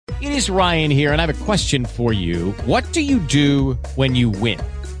It is Ryan here, and I have a question for you. What do you do when you win?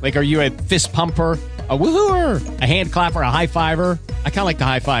 Like, are you a fist pumper, a woohooer, a hand clapper, a high fiver? I kind of like the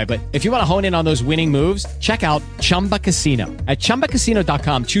high five, but if you want to hone in on those winning moves, check out Chumba Casino. At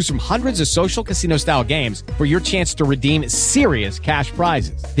ChumbaCasino.com, choose from hundreds of social casino-style games for your chance to redeem serious cash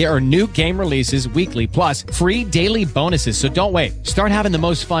prizes. There are new game releases weekly, plus free daily bonuses. So don't wait. Start having the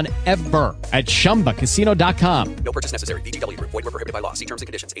most fun ever at ChumbaCasino.com. No purchase necessary. VGW. Void where prohibited by law. See terms and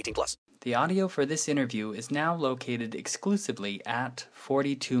conditions. 18+. The audio for this interview is now located exclusively at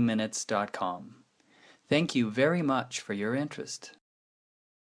 42minutes.com. Thank you very much for your interest.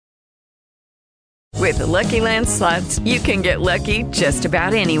 With the Lucky Land Slots, you can get lucky just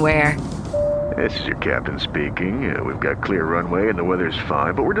about anywhere. This is your captain speaking. We've got clear runway and the weather's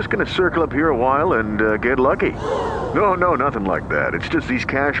fine, but we're just going to circle up here a while and get lucky. No, nothing like that. It's just these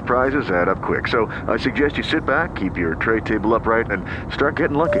cash prizes add up quick. So I suggest you sit back, keep your tray table upright, and start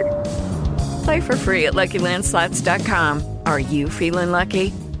getting lucky. Play for free at LuckyLandSlots.com. Are you feeling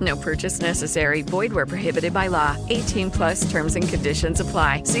lucky? No purchase necessary. Void where prohibited by law. 18+ terms and conditions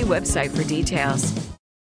apply. See website for details.